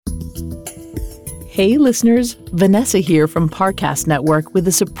Hey listeners, Vanessa here from Parcast Network with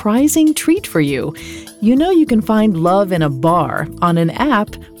a surprising treat for you. You know you can find love in a bar, on an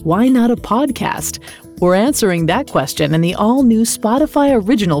app, why not a podcast? We're answering that question in the all-new Spotify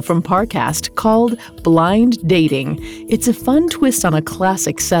original from Parcast called Blind Dating. It's a fun twist on a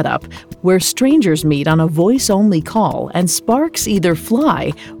classic setup where strangers meet on a voice-only call and sparks either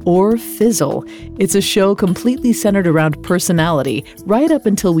fly or fizzle. It's a show completely centered around personality right up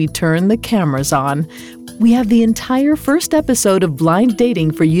until we turn the cameras on. We have the entire first episode of Blind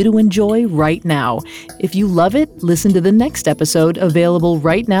Dating for you to enjoy right now. If you love it, listen to the next episode available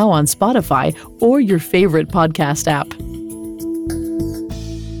right now on Spotify or your favorite podcast app.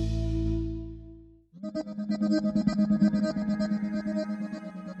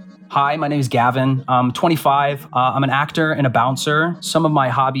 Hi, my name is Gavin. I'm 25. I'm an actor and a bouncer. Some of my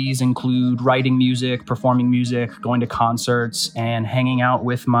hobbies include writing music, performing music, going to concerts, and hanging out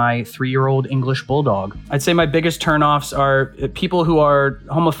with my 3-year-old English bulldog. I'd say my biggest turnoffs are people who are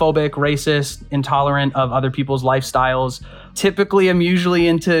homophobic, racist, intolerant of other people's lifestyles. Typically, I'm usually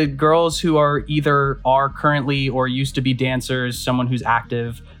into girls who are currently or used to be dancers, someone who's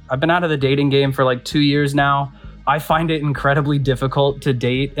active. I've been out of the dating game for like 2 years now. I find it incredibly difficult to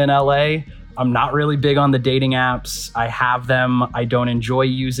date in LA. I'm not really big on the dating apps. I have them. I don't enjoy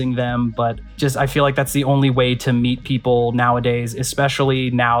using them, but I feel like that's the only way to meet people nowadays, especially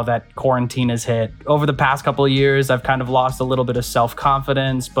now that quarantine has hit. Over the past couple of years, I've kind of lost a little bit of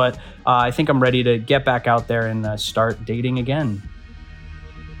self-confidence, but I think I'm ready to get back out there and start dating again.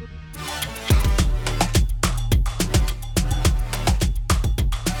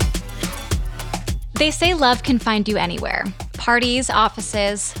 They say love can find you anywhere. Parties,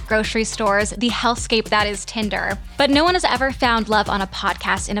 offices, grocery stores, the hellscape that is Tinder. But no one has ever found love on a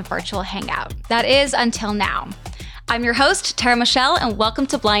podcast in a virtual hangout. That is until now. I'm your host, Tara Michelle, and welcome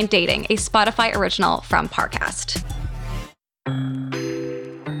to Blind Dating, a Spotify original from Parcast.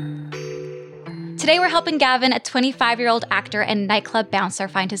 Today we're helping Gavin, a 25-year-old actor and nightclub bouncer,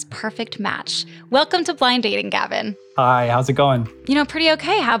 find his perfect match. Welcome to Blind Dating, Gavin. Hi, how's it going? Pretty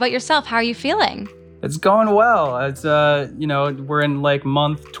okay. How about yourself? How are you feeling? It's going well. It's, we're in like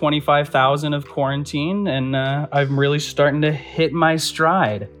month 25,000 of quarantine, and I'm really starting to hit my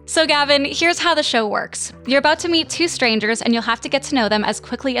stride. So Gavin, here's how the show works. You're about to meet two strangers, and you'll have to get to know them as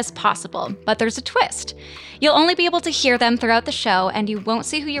quickly as possible. But there's a twist. You'll only be able to hear them throughout the show, and you won't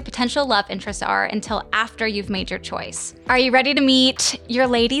see who your potential love interests are until after you've made your choice. Are you ready to meet your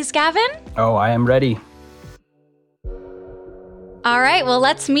ladies, Gavin? Oh, I am ready. All right, well,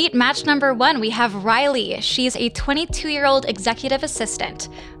 let's meet match number 1. We have Riley. She's a 22-year-old executive assistant.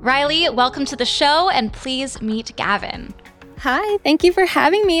 Riley, welcome to the show, and please meet Gavin. Hi, thank you for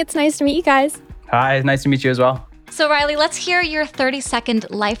having me. It's nice to meet you guys. Hi, nice to meet you as well. So Riley, let's hear your 30-second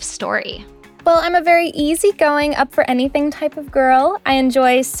life story. Well, I'm a very easygoing, up for anything type of girl. I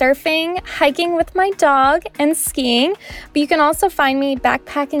enjoy surfing, hiking with my dog, and skiing, but you can also find me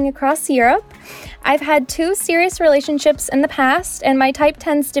backpacking across Europe. I've had 2 serious relationships in the past, and my type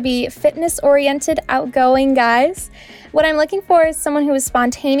tends to be fitness-oriented, outgoing guys. What I'm looking for is someone who is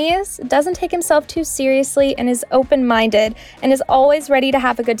spontaneous, doesn't take himself too seriously, and is open-minded, and is always ready to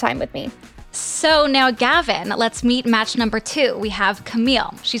have a good time with me. So now, Gavin, let's meet match number 2. We have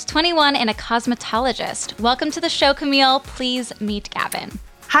Camille. She's 21 and a cosmetologist. Welcome to the show, Camille. Please meet Gavin.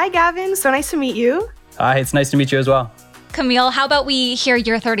 Hi, Gavin. So nice to meet you. Hi, it's nice to meet you as well. Camille, how about we hear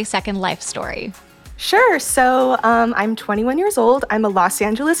your 30-second life story? Sure. So I'm 21 years old. I'm a Los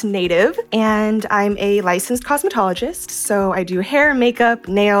Angeles native, and I'm a licensed cosmetologist. So I do hair, makeup,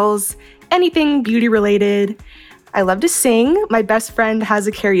 nails, anything beauty related. I love to sing. My best friend has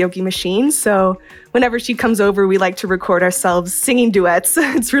a karaoke machine, so whenever she comes over, we like to record ourselves singing duets.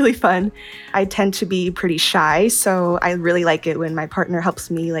 It's really fun. I tend to be pretty shy, so I really like it when my partner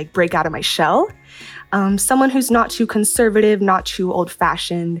helps me break out of my shell. Someone who's not too conservative, not too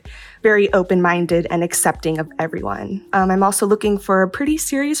old-fashioned, very open-minded and accepting of everyone. I'm also looking for a pretty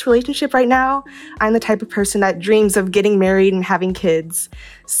serious relationship right now. I'm the type of person that dreams of getting married and having kids.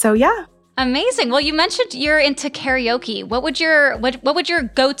 So yeah. Amazing. Well, you mentioned you're into karaoke. What would your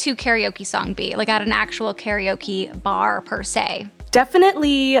go-to karaoke song be? Like at an actual karaoke bar per se?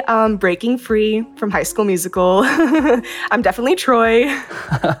 Definitely Breaking Free from High School Musical. I'm definitely Troy.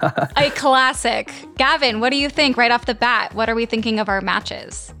 A classic. Gavin, what do you think right off the bat? What are we thinking of our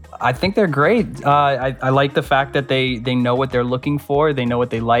matches? I think they're great. I like the fact that they know what they're looking for. They know what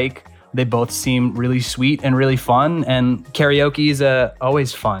they like. They both seem really sweet and really fun. And karaoke is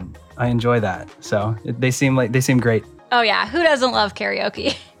always fun. I enjoy that. So they seem great. Oh yeah, who doesn't love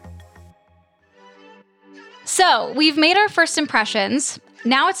karaoke? So we've made our first impressions.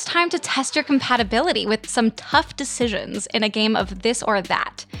 Now it's time to test your compatibility with some tough decisions in a game of this or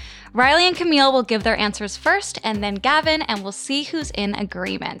that. Riley and Camille will give their answers first, and then Gavin, and we'll see who's in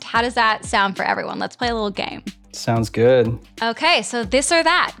agreement. How does that sound for everyone? Let's play a little game. Sounds good. Okay, so this or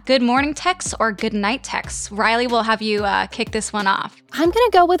that, good morning texts or good night texts. Riley will have you kick this one off. I'm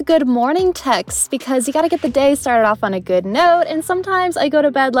gonna go with good morning texts because you gotta get the day started off on a good note, and sometimes I go to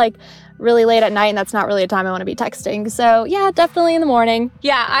bed like really late at night, and that's not really a time I want to be texting. So yeah, definitely in the morning.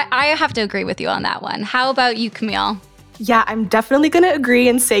 Yeah, I have to agree with you on that one. How about you, Camille? Yeah, I'm definitely going to agree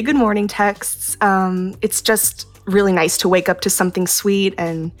and say good morning texts. It's just really nice to wake up to something sweet.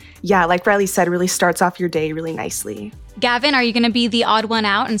 And yeah, like Riley said, really starts off your day really nicely. Gavin, are you going to be the odd one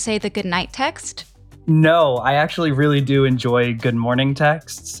out and say the good night text? No, I actually really do enjoy good morning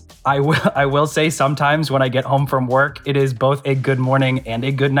texts. I will say sometimes when I get home from work, it is both a good morning and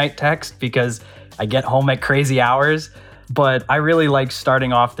a good night text because I get home at crazy hours. But I really like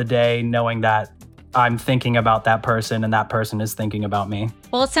starting off the day knowing that I'm thinking about that person and that person is thinking about me.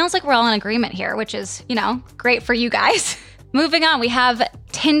 Well, it sounds like we're all in agreement here, which is, great for you guys. Moving on, we have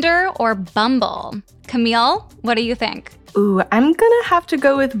Tinder or Bumble. Camille, what do you think? Ooh, I'm gonna have to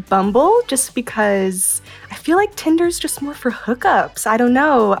go with Bumble just because I feel like Tinder's just more for hookups. I don't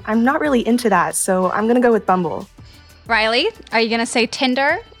know. I'm not really into that, so I'm gonna go with Bumble. Riley, are you gonna say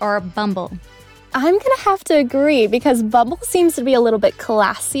Tinder or Bumble? I'm gonna have to agree because Bumble seems to be a little bit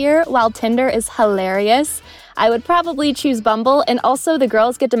classier while Tinder is hilarious. I would probably choose Bumble, and also the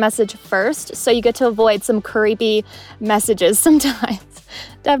girls get to message first, so you get to avoid some creepy messages sometimes.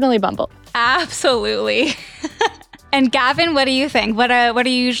 Definitely Bumble. Absolutely. And Gavin, what do you think? What do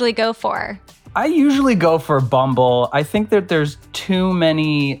you usually go for? I usually go for Bumble. I think that there's too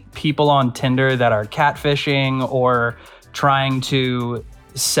many people on Tinder that are catfishing or trying to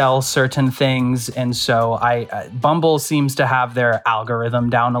sell certain things, and so Bumble seems to have their algorithm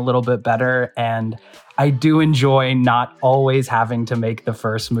down a little bit better, and I do enjoy not always having to make the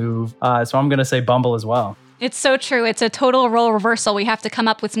first move. So I'm gonna say Bumble as well. It's so true. It's a total role reversal. We have to come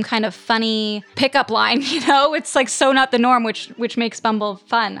up with some kind of funny pickup line, It's like so not the norm, which makes Bumble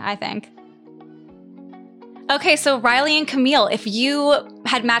fun, I think. Okay, so Riley and Camille, if you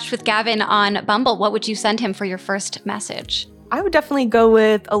had matched with Gavin on Bumble, what would you send him for your first message? I would definitely go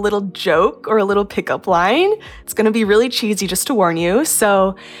with a little joke or a little pickup line. It's going to be really cheesy, just to warn you.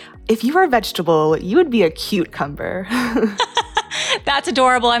 So if you were a vegetable, you would be a cucumber. That's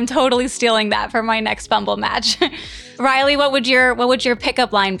adorable. I'm totally stealing that for my next Bumble match. Riley, what would your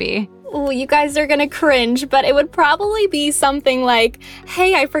pickup line be? Ooh, you guys are gonna cringe, but it would probably be something like,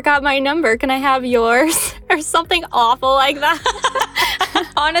 "Hey, I forgot my number. Can I have yours?" Or something awful like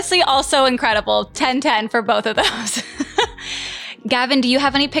that. Honestly, also incredible. 10-10 for both of those. Gavin, do you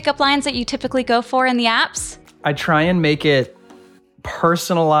have any pickup lines that you typically go for in the apps? I try and make it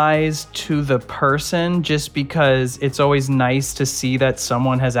personalized to the person just because it's always nice to see that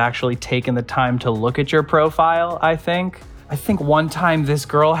someone has actually taken the time to look at your profile, I think. I think one time this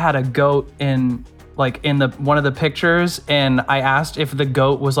girl had a goat in one of the pictures, and I asked if the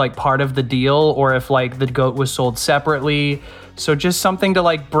goat was like part of the deal or if like the goat was sold separately. So just something to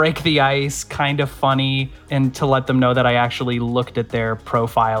like break the ice, kind of funny, and to let them know that I actually looked at their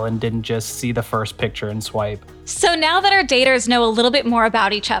profile and didn't just see the first picture and swipe. So now that our daters know a little bit more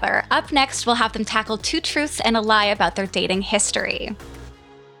about each other, up next we'll have them tackle 2 truths and a lie about their dating history.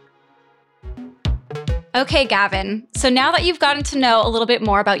 Okay, Gavin, so now that you've gotten to know a little bit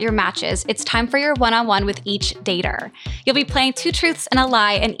more about your matches, it's time for your one-on-one with each dater. You'll be playing 2 truths and a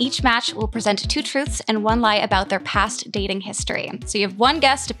lie, and each match will present 2 truths and 1 lie about their past dating history. So you have 1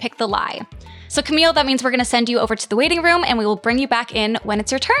 guess to pick the lie. So Camille, that means we're gonna send you over to the waiting room, and we will bring you back in when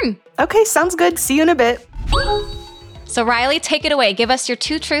it's your turn. Okay, sounds good. See you in a bit. So Riley, take it away. Give us your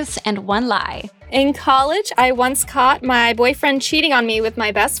 2 truths and 1 lie. In college, I once caught my boyfriend cheating on me with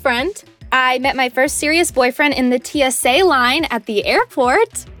my best friend. I met my first serious boyfriend in the TSA line at the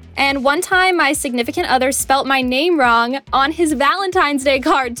airport. And one time, my significant other spelt my name wrong on his Valentine's Day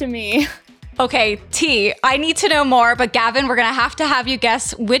card to me. Okay, T, I need to know more, but Gavin, we're gonna have to have you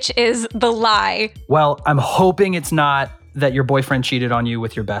guess which is the lie. Well, I'm hoping it's not that your boyfriend cheated on you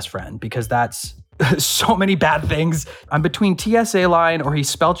with your best friend, because that's so many bad things. I'm between TSA line or he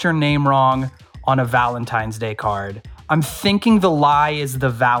spelt your name wrong on a Valentine's Day card. I'm thinking the lie is the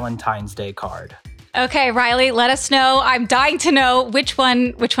Valentine's Day card. Okay, Riley, let us know. I'm dying to know which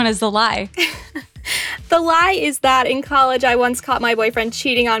one is the lie. The lie is that in college, I once caught my boyfriend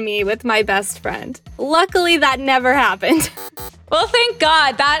cheating on me with my best friend. Luckily, that never happened. Well, thank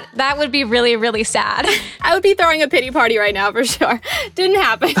God. That would be really, really sad. I would be throwing a pity party right now for sure. Didn't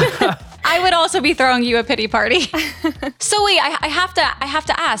happen. I would also be throwing you a pity party. So wait, I have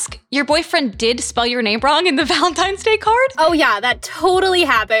to ask, your boyfriend did spell your name wrong in the Valentine's Day card? Oh yeah, that totally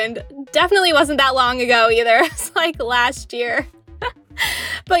happened. Definitely wasn't that long ago either. It's like last year.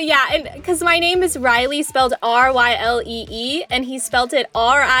 But yeah, and because my name is Riley, spelled Ryle, and he spelled it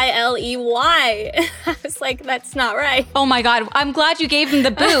Riley. I was like, that's not right. Oh my God, I'm glad you gave him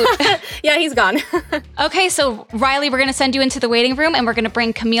the boot. Yeah, he's gone. Okay, so Riley, we're gonna send you into the waiting room and we're gonna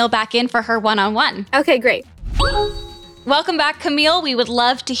bring Camille back in for her one-on-one. Okay, great. Welcome back, Camille. We would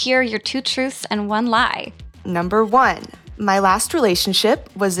love to hear your 2 truths and 1 lie. Number 1, my last relationship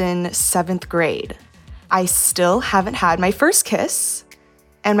was in 7th grade. I still haven't had my first kiss,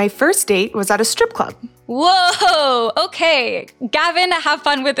 and my first date was at a strip club. Whoa, okay. Gavin, have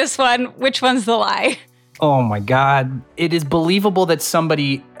fun with this one. Which one's the lie? Oh my God. It is believable that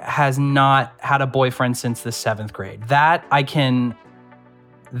somebody has not had a boyfriend since the 7th grade. That I can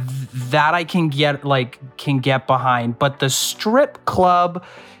get behind. But the strip club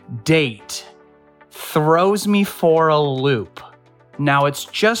date throws me for a loop. Now, it's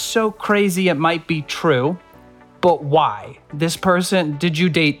just so crazy it might be true, but why? This person, did you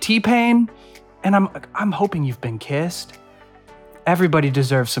date T-Pain? And I'm hoping you've been kissed. Everybody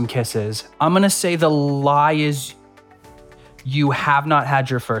deserves some kisses. I'm gonna say the lie is you have not had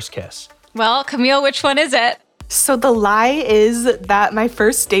your first kiss. Well, Camille, which one is it? So the lie is that my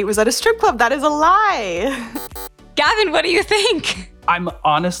first date was at a strip club. That is a lie. Gavin, what do you think? I'm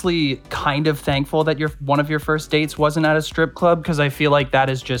honestly kind of thankful that one of your first dates wasn't at a strip club, because I feel like that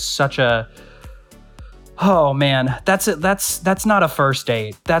is just such a, oh man, that's not a first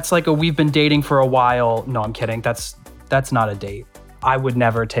date. That's like we've been dating for a while. No, I'm kidding. That's not a date. I would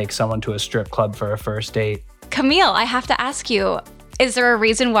never take someone to a strip club for a first date. Camille, I have to ask you, is there a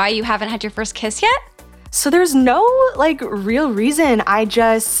reason why you haven't had your first kiss yet? So there's no real reason. I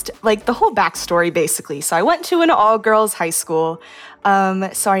just the whole backstory basically. So I went to an all-girls high school.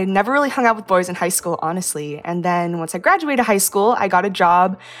 So I never really hung out with boys in high school, honestly. And then once I graduated high school, I got a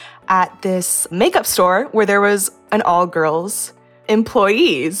job at this makeup store where there was an all-girls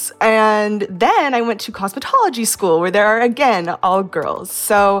employees. And then I went to cosmetology school where there are, again, all girls.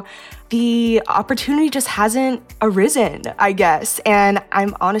 So the opportunity just hasn't arisen, I guess. And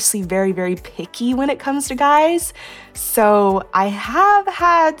I'm honestly very, very picky when it comes to guys. So I have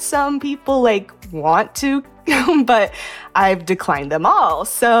had some people want to, but I've declined them all.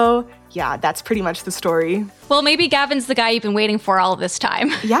 So yeah, that's pretty much the story. Well, maybe Gavin's the guy you've been waiting for all of this time.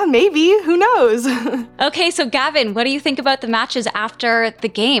 Yeah, maybe. Who knows? Okay, so Gavin, what do you think about the matches after the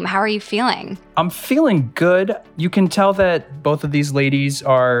game? How are you feeling? I'm feeling good. You can tell that both of these ladies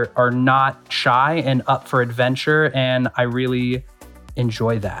are not shy and up for adventure, and I really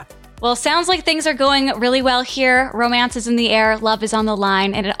enjoy that. Well, sounds like things are going really well here. Romance is in the air, love is on the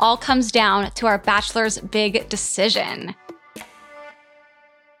line, and it all comes down to our bachelor's big decision.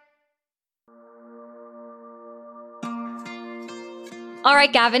 All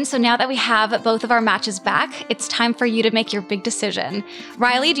right, Gavin, so now that we have both of our matches back, it's time for you to make your big decision.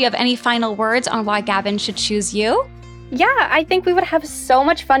 Riley, do you have any final words on why Gavin should choose you? Yeah, I think we would have so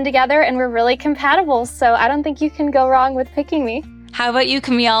much fun together and we're really compatible, so I don't think you can go wrong with picking me. How about you,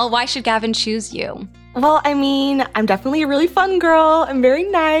 Camille? Why should Gavin choose you? Well, I mean, I'm definitely a really fun girl. I'm very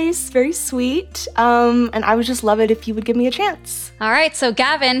nice, very sweet, and I would just love it if you would give me a chance. All right, so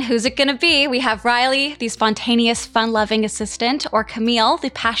Gavin, who's it gonna be? We have Riley, the spontaneous, fun-loving assistant, or Camille, the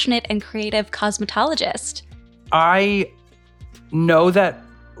passionate and creative cosmetologist. I know that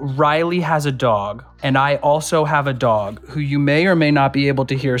Riley has a dog, and I also have a dog who you may or may not be able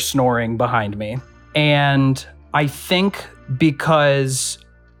to hear snoring behind me. And I think because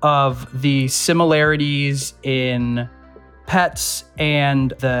of the similarities in pets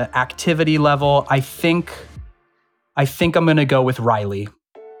and the activity level, I think I'm gonna go with Riley.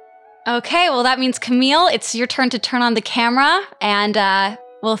 Okay, well that means Camille, it's your turn to turn on the camera, and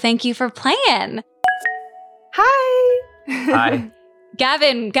well, thank you for playing. Hi. Hi.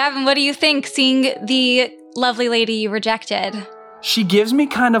 Gavin, what do you think seeing the lovely lady you rejected? She gives me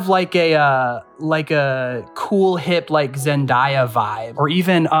kind of like a cool hip Zendaya vibe, or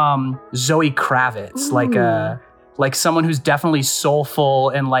even Zoe Kravitz, Ooh. like someone who's definitely soulful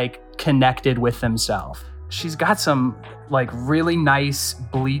and connected with themselves. She's got some really nice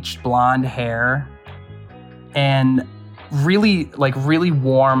bleached blonde hair and really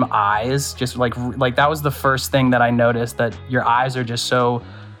warm eyes. Just like that was the first thing that I noticed, that your eyes are just so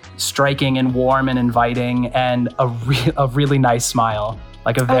striking and warm and inviting, and a really nice smile.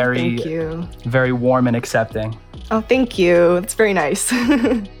 like a thank you. very warm and accepting. Oh, thank you. It's very nice.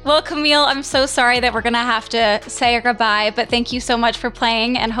 Well, Camille, I'm so sorry that we're going to have to say our goodbye, but thank you so much for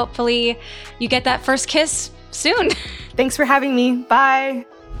playing, and hopefully you get that first kiss soon. Thanks for having me. Bye.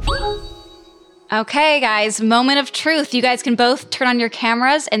 Okay, guys, moment of truth. You guys can both turn on your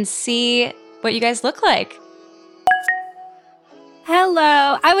cameras and see what you guys look like.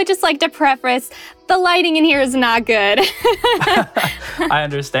 Hello. I would just like to preface, the lighting in here is not good. I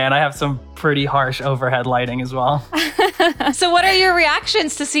understand. I have some pretty harsh overhead lighting as well. So what are your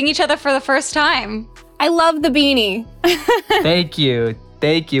reactions to seeing each other for the first time? I love the beanie. Thank you.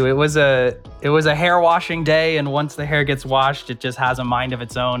 It was a hair washing day, and once the hair gets washed, it just has a mind of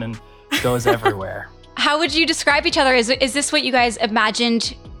its own and goes everywhere. How would you describe each other? Is this what you guys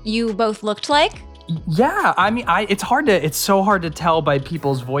imagined you both looked like? Yeah, I mean, it's so hard to tell by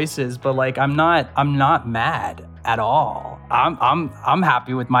people's voices, but like, I'm not mad at all. I'm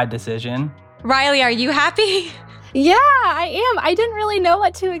happy with my decision. Riley, are you happy? Yeah, I am. I didn't really know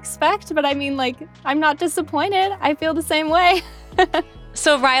what to expect, but I mean, like, I'm not disappointed. I feel the same way.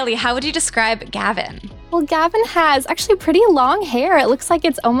 So Riley, how would you describe Gavin? Well, Gavin has actually pretty long hair. It looks like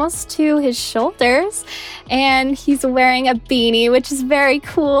it's almost to his shoulders. And he's wearing a beanie, which is very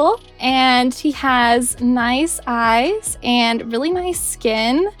cool. And he has nice eyes and really nice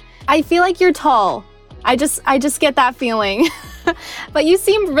skin. I feel like you're tall. I just get that feeling. But you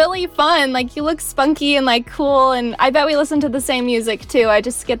seem really fun. Like, you look spunky and like cool. And I bet we listen to the same music too. I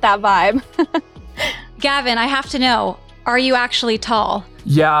just get that vibe. Gavin, I have to know, are you actually tall?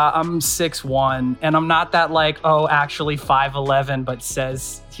 Yeah, I'm 6'1", and I'm not that like, actually 5'11", but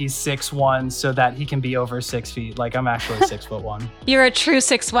says he's 6'1" so that he can be over 6 feet. Like, I'm actually 6'1". You're a true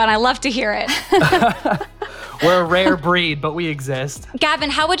 6'1". I love to hear it. We're a rare breed, but we exist.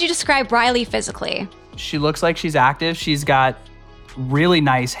 Gavin, how would you describe Riley physically? She looks like she's active. She's got really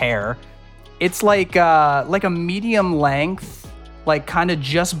nice hair. It's like a medium length, like kind of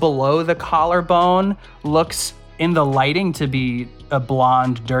just below the collarbone. Looks in the lighting to be a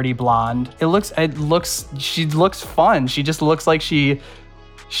blonde, dirty blonde. She looks fun. She just looks like she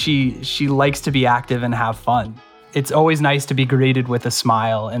likes to be active and have fun. It's always nice to be greeted with a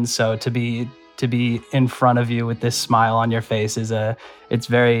smile, and so to be in front of you with this smile on your face it's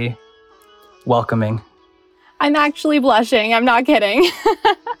very welcoming. I'm actually blushing. I'm not kidding.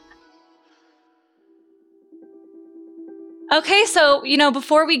 Okay, so,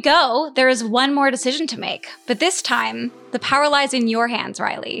 before we go, there is one more decision to make. But this time, the power lies in your hands,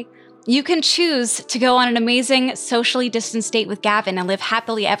 Riley. You can choose to go on an amazing socially distanced date with Gavin and live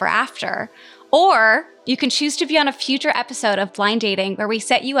happily ever after. Or you can choose to be on a future episode of Blind Dating where we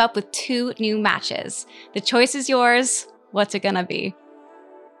set you up with 2 new matches. The choice is yours. What's it gonna be?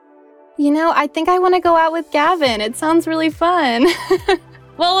 I think I want to go out with Gavin. It sounds really fun.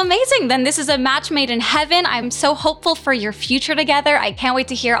 Well, amazing. Then this is a match made in heaven. I'm so hopeful for your future together. I can't wait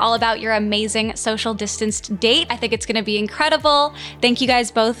to hear all about your amazing social distanced date. I think it's going to be incredible. Thank you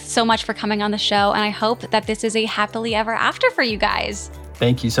guys both so much for coming on the show, and I hope that this is a happily ever after for you guys.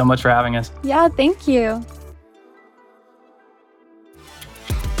 Thank you so much for having us. Yeah, thank you.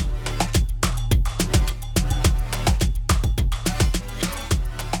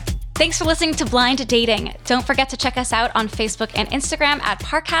 Thanks for listening to Blind Dating. Don't forget to check us out on Facebook and Instagram at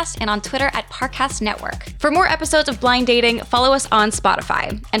Parcast and on Twitter at Parcast Network. For more episodes of Blind Dating, follow us on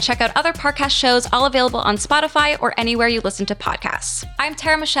Spotify and check out other Parcast shows, all available on Spotify or anywhere you listen to podcasts. I'm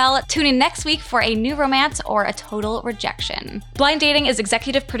Tara Michelle. Tune in next week for a new romance or a total rejection. Blind Dating is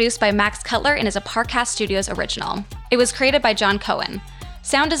executive produced by Max Cutler and is a Parcast Studios original. It was created by John Cohen.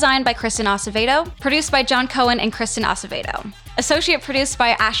 Sound designed by Kristen Acevedo. Produced by John Cohen and Kristen Acevedo. Associate produced by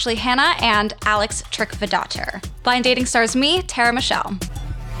Ashley Hanna and Alex Trickvedater. Blind Dating stars me, Tara Michelle.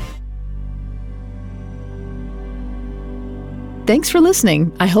 Thanks for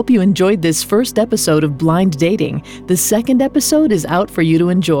listening. I hope you enjoyed this first episode of Blind Dating. The second episode is out for you to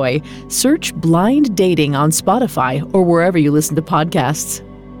enjoy. Search Blind Dating on Spotify or wherever you listen to podcasts.